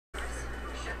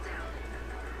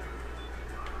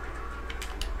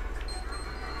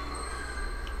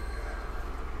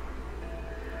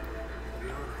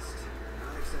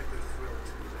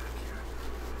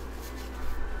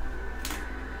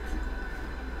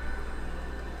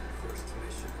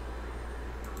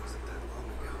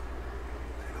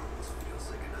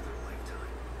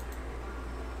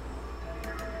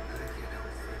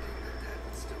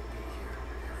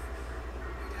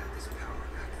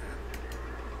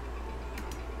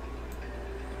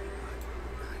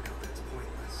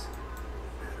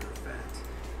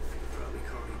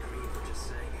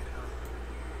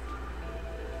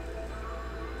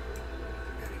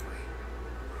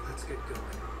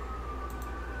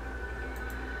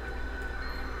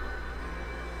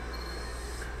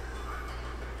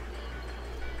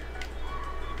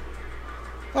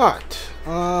Alright.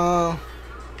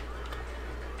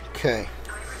 Okay.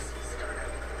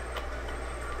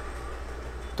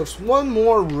 There's one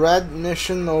more red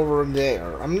mission over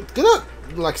there. I'm gonna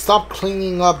like stop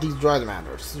cleaning up these red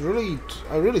matters.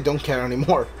 I really don't care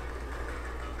anymore.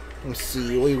 Let's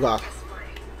see what you got.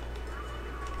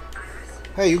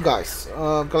 Hey, you guys.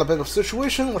 Got a bit of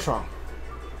situation. What's wrong?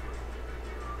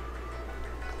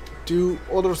 Do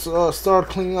others start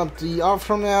cleaning up the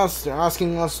aftermath? They're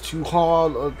asking us to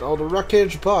haul all the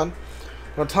wreckage, but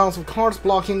there are tons of cars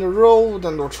blocking the road,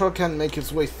 and the truck can't make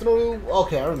its way through.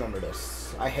 Okay, I remember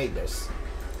this. I hate this.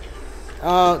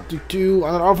 Do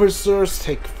other officers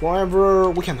take forever?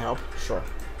 We can help, sure.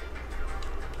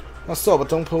 So, but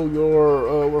don't pull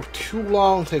your work too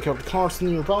long. Take care of the cars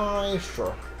nearby,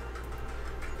 sure.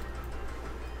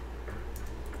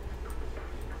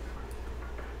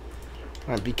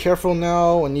 Alright, be careful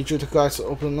now. I need you guys to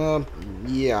open up.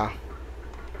 Yeah.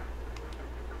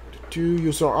 Do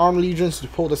use our armed legions to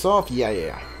pull this off?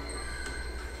 Yeah.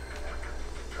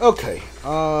 Okay.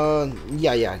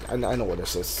 Yeah. I know what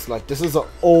this is. Like, this is an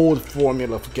old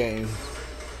formula of game.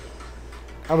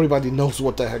 Everybody knows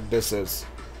what the heck this is.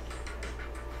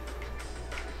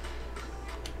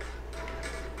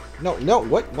 No.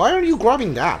 What? Why are you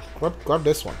grabbing that? Grab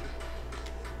this one.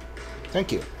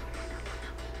 Thank you.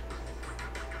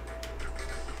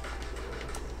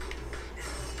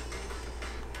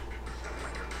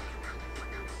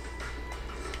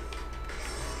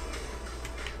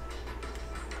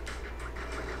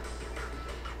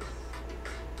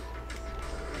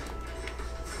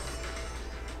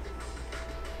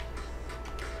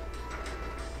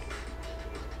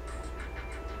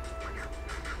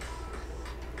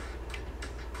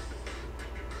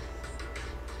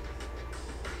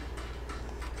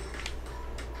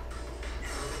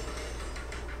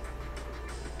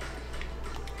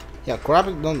 Yeah, grab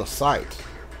it on the side.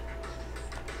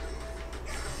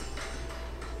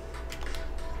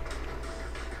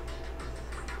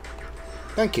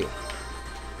 Thank you.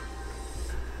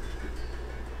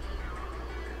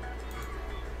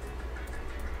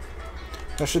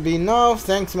 That should be enough.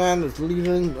 Thanks, man. The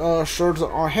Legion shirts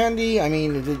are handy. I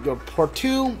mean, you did your part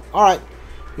 2. Alright.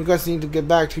 You guys need to get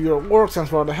back to your work.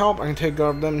 Thanks for all the help. I can take care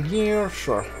of them here.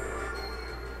 Sure.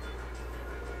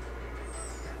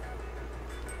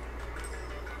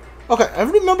 Okay, I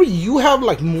remember you have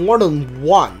like more than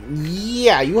one.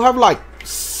 Yeah, you have like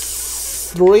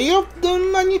 3 of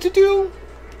them I need to do.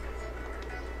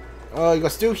 You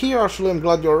guys still here? Actually, I'm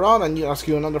glad you're around. I need to ask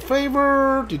you another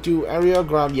favor. To do area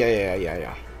grab.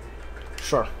 Yeah.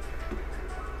 Sure.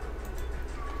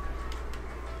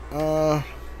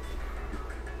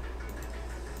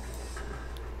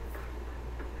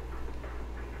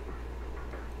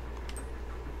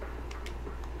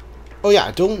 Oh yeah,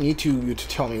 I don't need you to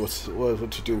tell me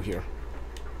what to do here.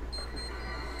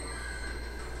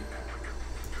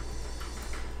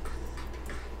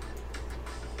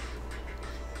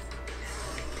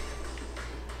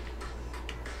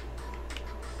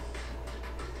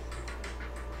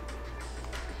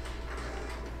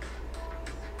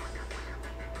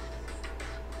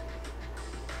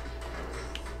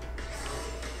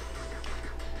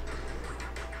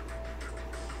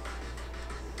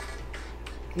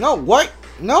 No, what?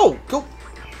 No, go.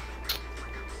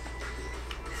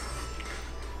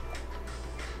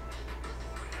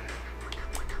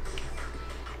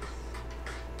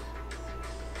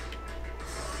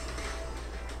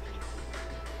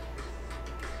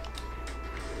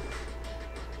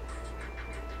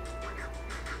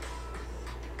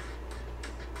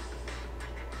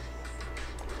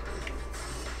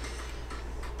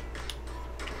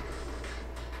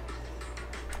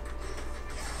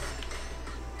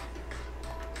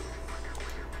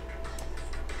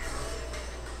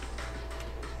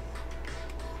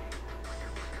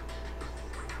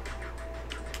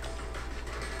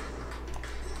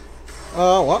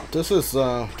 What? This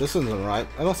isn't right.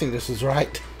 I don't think this is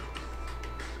right.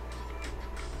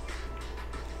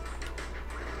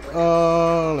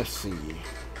 Let's see.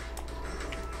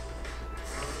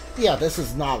 Yeah, this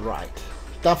is not right.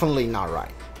 Definitely not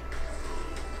right.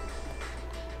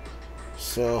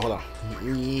 So, hold on.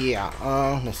 Yeah,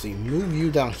 let's see. Move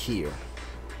you down here.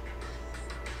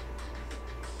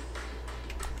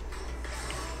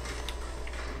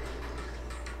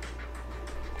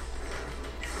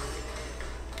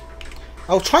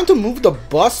 I was trying to move the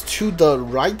bus to the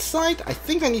right side. I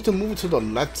think I need to move it to the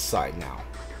left side now.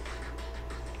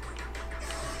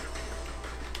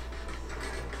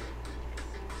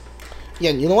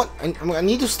 Yeah, you know what? I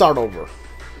need to start over.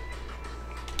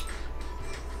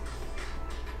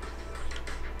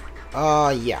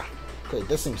 Yeah. Okay,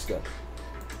 this seems good.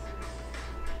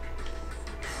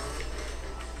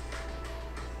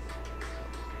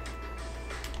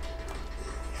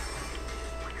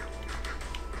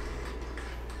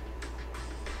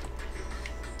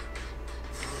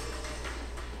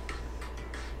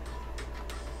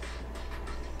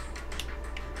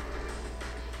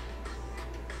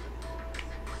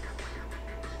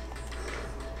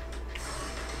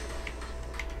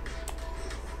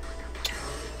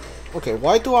 Okay,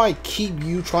 why do I keep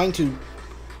you trying to...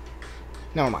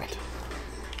 Never mind.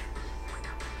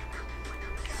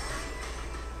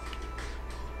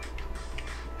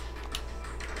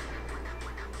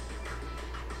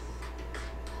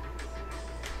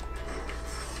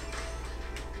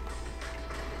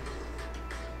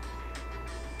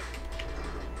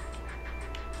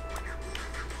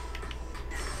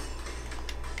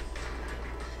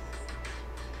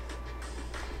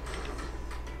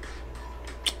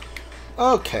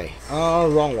 Okay,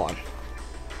 wrong one.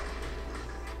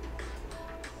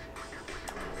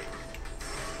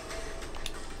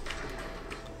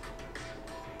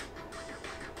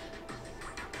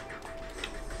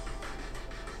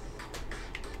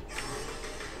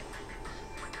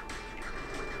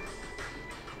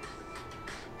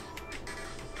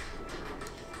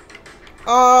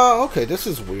 Okay, this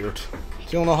is weird.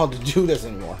 Don't know how to do this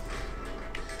anymore.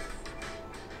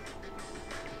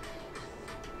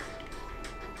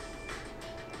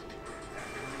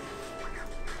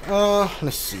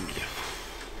 Let's see.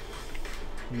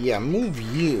 Yeah, move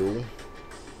you.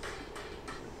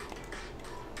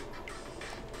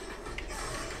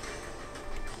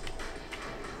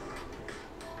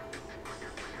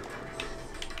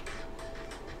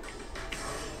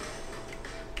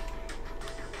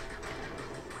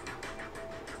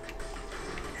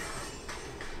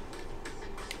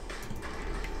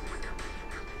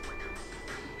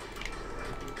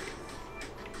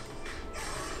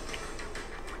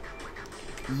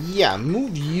 Yeah,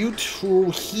 move you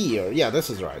through here. Yeah, this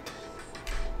is right.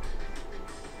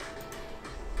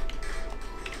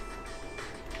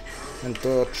 And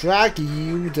drag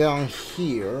you down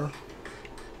here.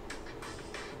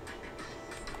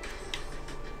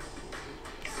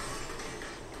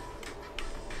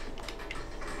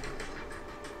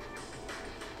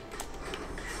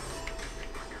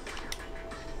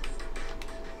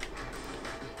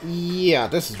 Yeah,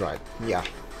 this is right. Yeah.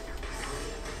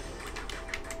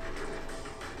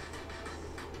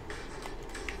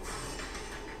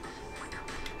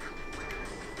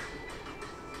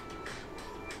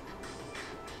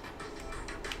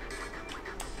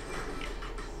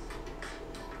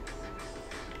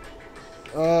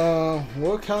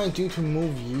 What can I do to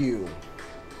move you?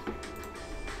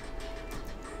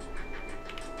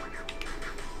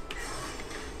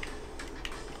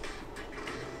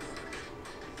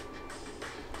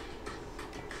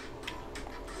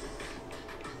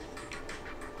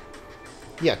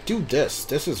 Yeah, do this.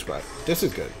 This is right. This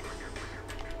is good.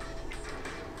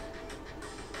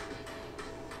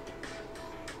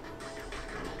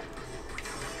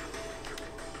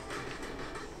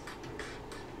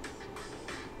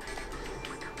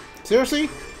 Seriously?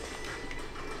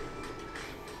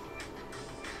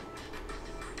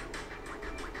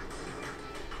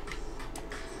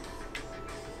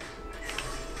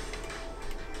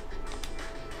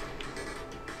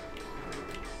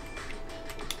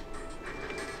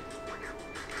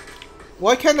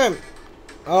 Why can't I...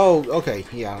 Oh, okay.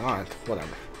 Yeah, alright.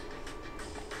 Whatever.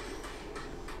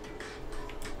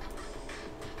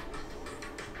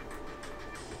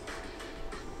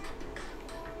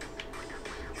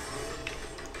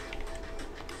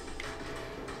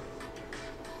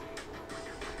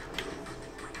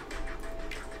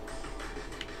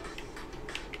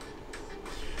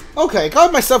 Okay, I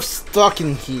got myself stuck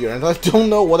in here, and I don't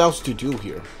know what else to do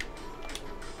here.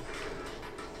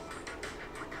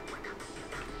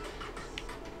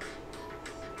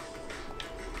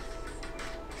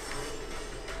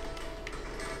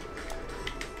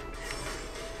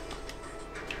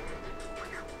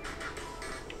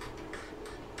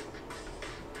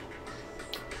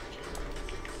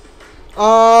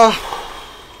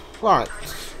 Alright.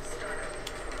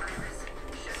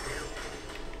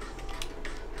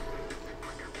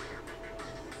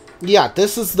 Yeah,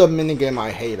 this is the minigame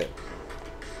I hated.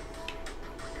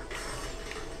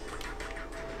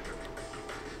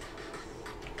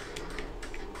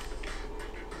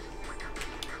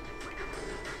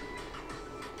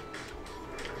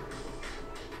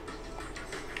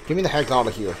 Get me the heck out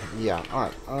of here. Yeah,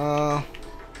 alright.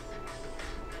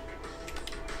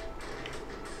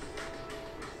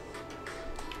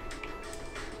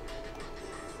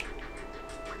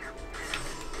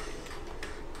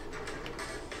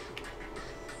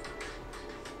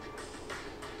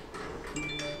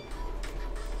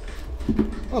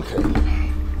 Okay.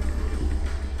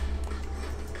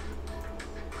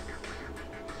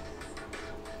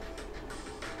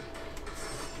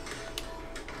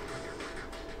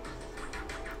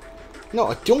 No,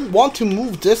 I don't want to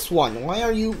move this one. Why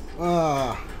are you,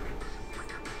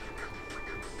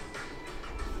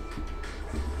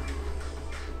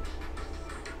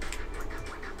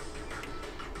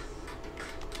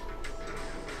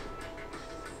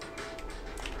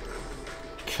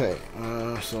 Okay,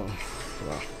 so...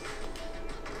 Well.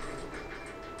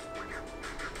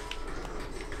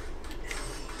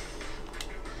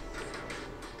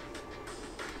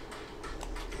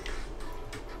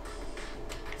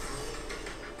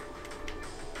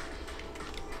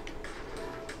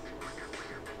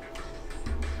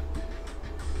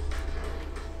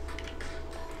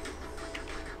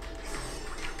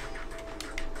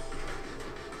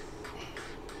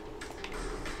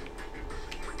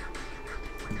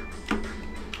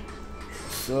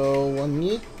 So I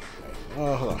need,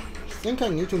 hold on. I think I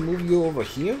need to move you over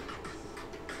here.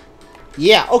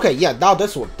 Yeah, okay, yeah, now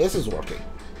this is working.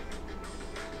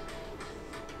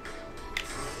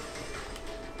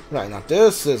 Right, now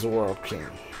this is working.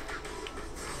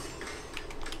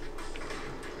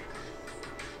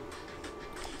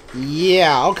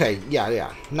 Yeah, okay,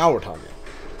 yeah, now we're talking.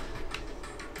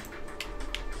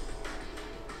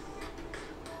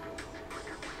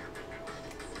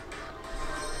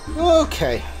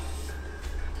 Okay.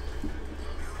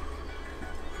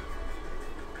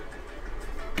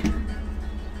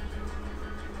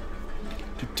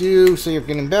 So you're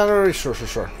getting better?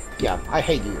 Sure. Yeah, I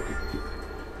hate you.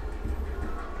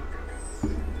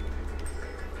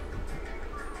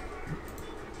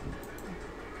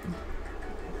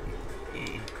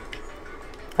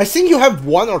 I think you have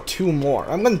 1 or 2 more.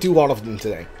 I'm gonna do all of them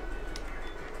today.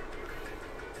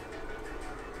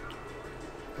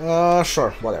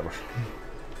 Sure, whatever.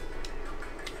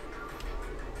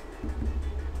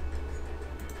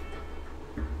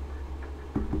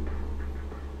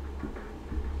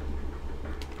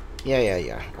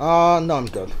 Yeah. No, I'm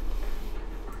good.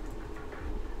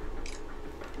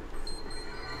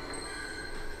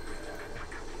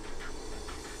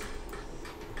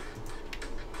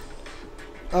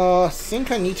 I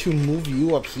think I need to move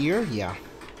you up here, yeah.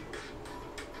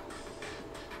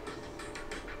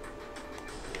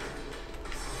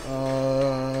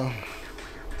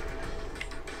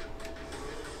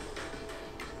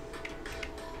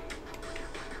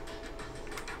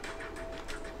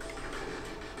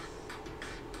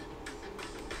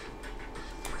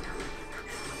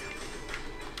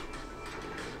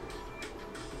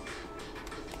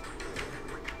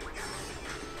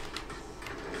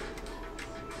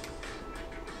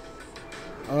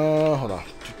 Hold on.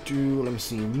 Let me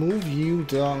see. Move you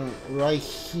down right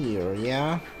here,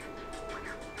 yeah?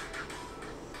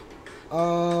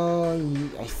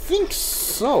 I think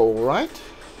so, right?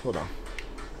 Hold on.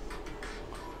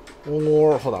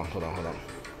 Or, hold on.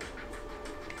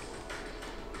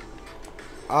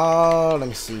 Let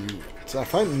me see. So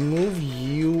if I move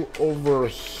you over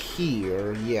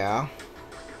here, yeah.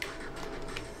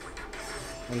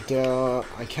 And,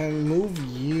 I can move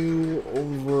you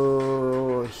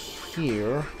over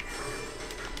here.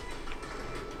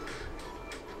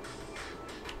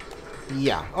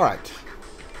 Yeah, alright.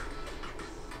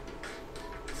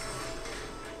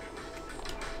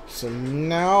 So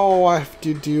now all I have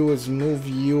to do is move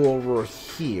you over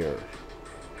here.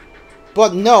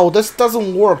 But no, this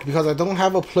doesn't work because I don't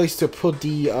have a place to put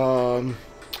the,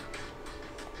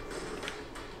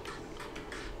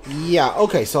 Yeah,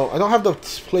 okay, so I don't have the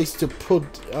place to put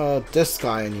this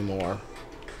guy anymore.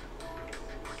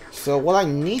 So what I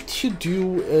need to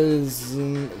do is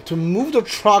to move the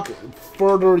truck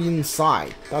further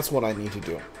inside. That's what I need to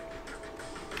do.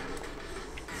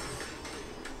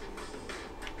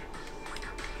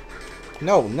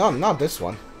 No, not this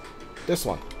one. This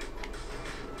one.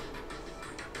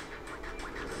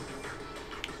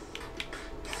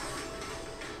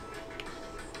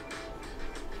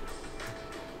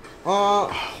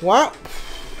 Well,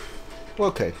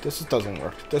 okay, this doesn't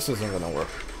work. This isn't gonna work.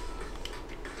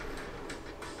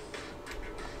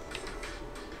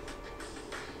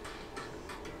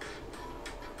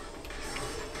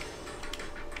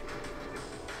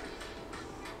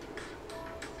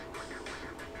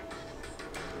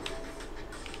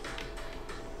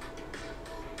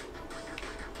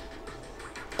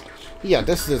 Yeah,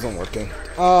 this isn't working.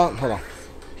 Hold on.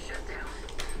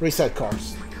 Reset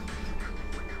cars.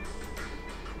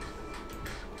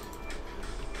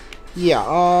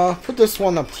 Yeah, put this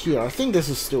one up here. I think this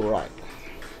is still right.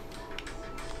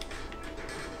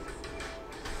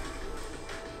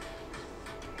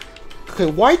 Okay,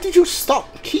 why did you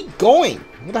stop? Keep going.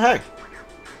 What the heck?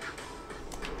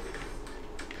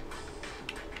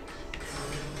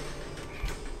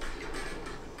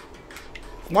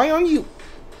 Why aren't you?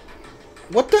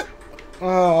 What the?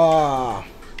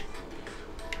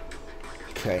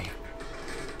 Okay.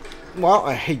 Well,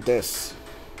 I hate this.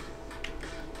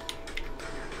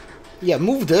 Yeah,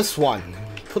 move this one.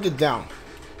 Put it down.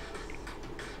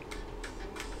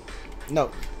 No.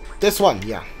 this one,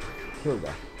 yeah. Here we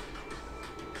go.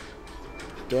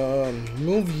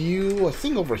 Move you, I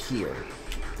think, over here.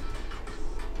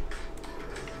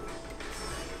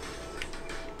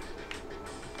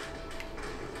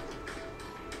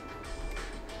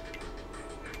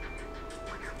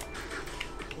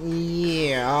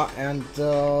 Yeah, and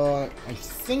I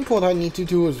think what I need to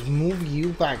do is move you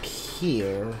back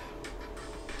here.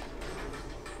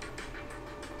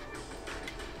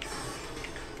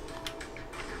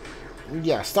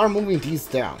 Yeah, start moving these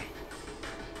down.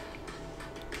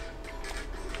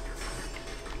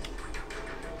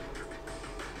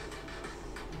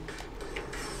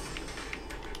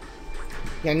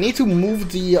 Yeah, I need to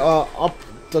move the up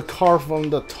the car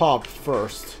from the top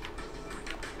first.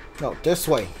 No, this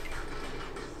way.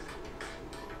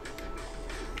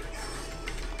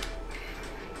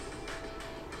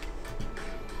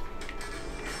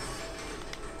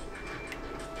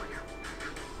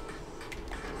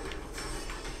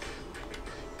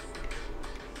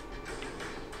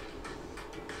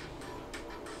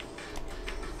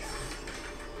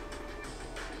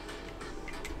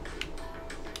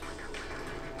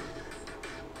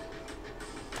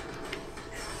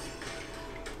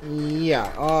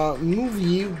 Yeah, move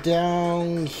you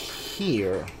down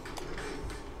here.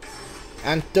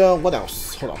 And, what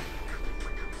else? Hold on.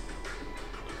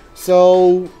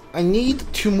 So, I need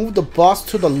to move the boss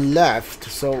to the left.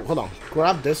 So, hold on.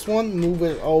 Grab this one, move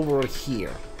it over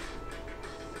here.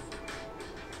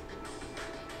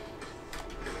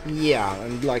 Yeah,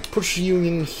 and, like, push you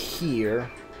in here.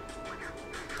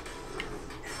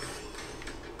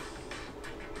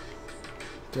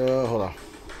 Hold on.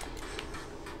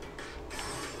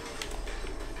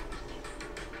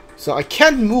 So I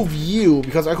can't move you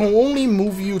because I can only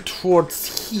move you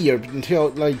towards here until,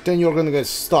 like, then you're gonna get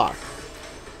stuck.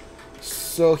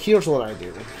 So here's what I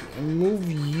do. I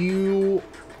move you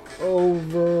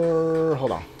over...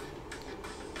 Hold on.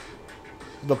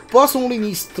 The bus only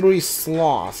needs 3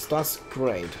 slots. That's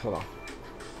great. Hold on.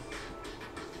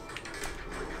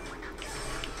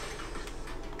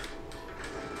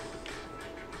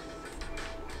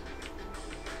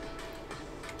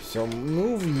 So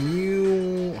move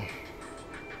you...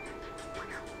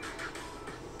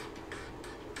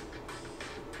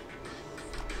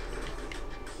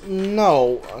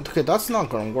 No. Okay, that's not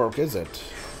gonna work, is it?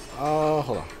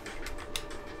 Hold on.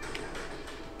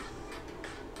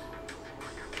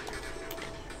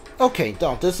 Okay,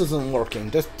 no, this isn't working.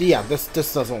 This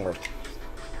doesn't work.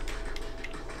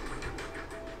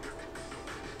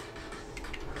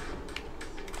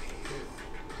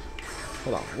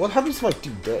 Hold on, what happens if I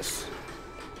do this?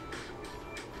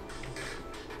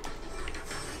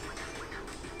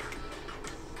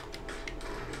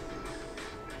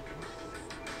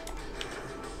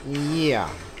 Yeah.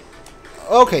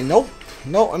 Okay, nope.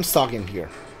 No, I'm stuck in here.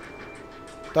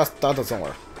 That doesn't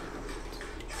work.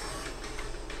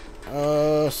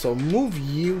 So move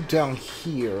you down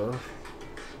here.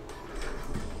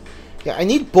 Yeah, I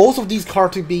need both of these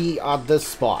cars to be at this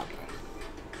spot.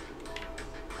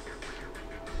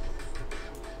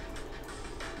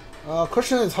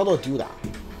 Question is, how do I do that?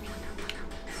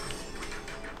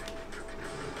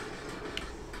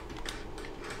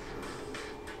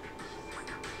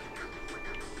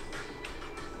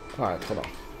 Alright, hold on.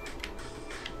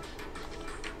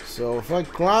 So if I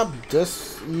grab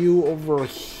this you over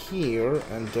here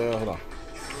and hold on.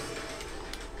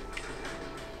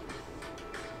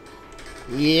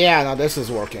 Yeah, now this is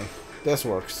working. This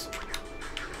works.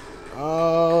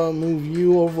 Move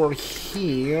you over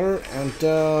here, and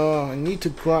I need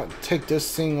to take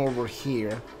this thing over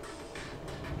here.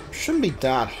 Shouldn't be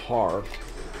that hard.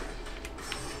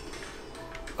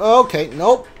 Okay,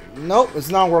 nope, nope, it's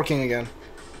not working again.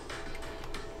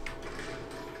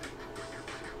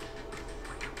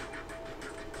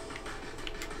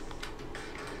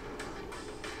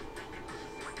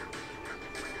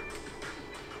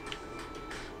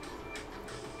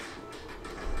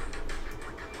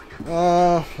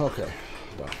 Okay.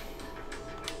 Done.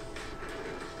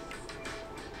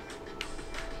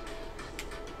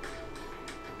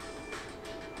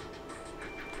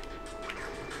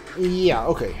 Yeah,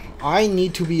 okay. I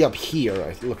need to be up here,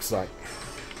 it looks like.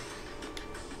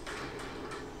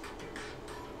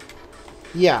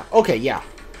 Yeah, okay, yeah.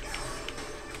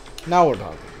 Now we're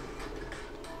done.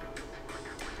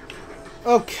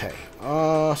 Okay,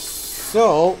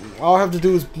 so all I have to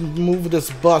do is move this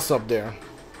bus up there.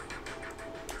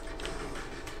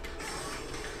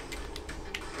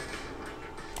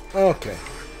 Okay.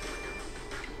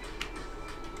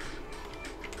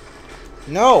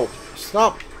 No!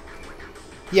 Stop!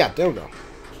 Yeah, there we go.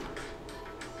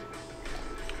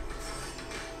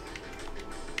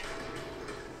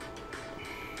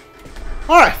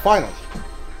 Alright, finally.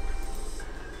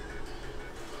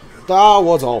 That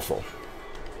was awful.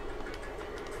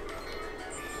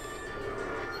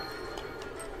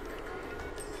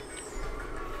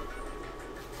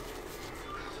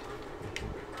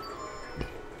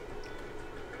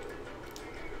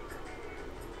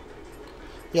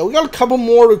 Yeah, we got a couple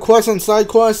more requests and side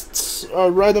quests,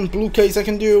 red and blue case I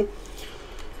can do.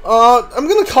 I'm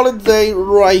gonna call it a day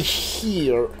right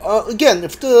here. Again,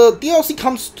 if the DLC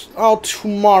comes out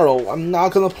tomorrow, I'm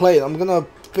not gonna play it. I'm gonna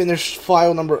finish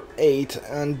file number 8,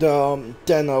 and then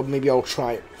maybe I'll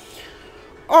try it.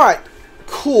 Alright,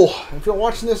 cool. If you're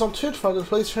watching this on Twitch, follow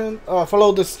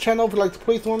this channel if you like the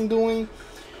playthrough I'm doing.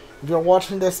 If you're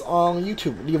watching this on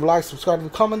YouTube, leave a like, subscribe,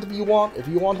 and comment if you want. If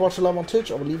you want to watch it live on Twitch,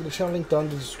 I will leave the channel link down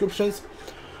in the descriptions.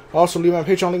 I'll also leave my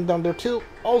Patreon link down there too.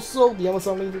 Also, the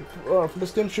Amazon link for this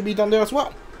game should be down there as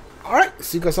well. Alright,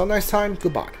 see you guys all next time.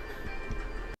 Goodbye.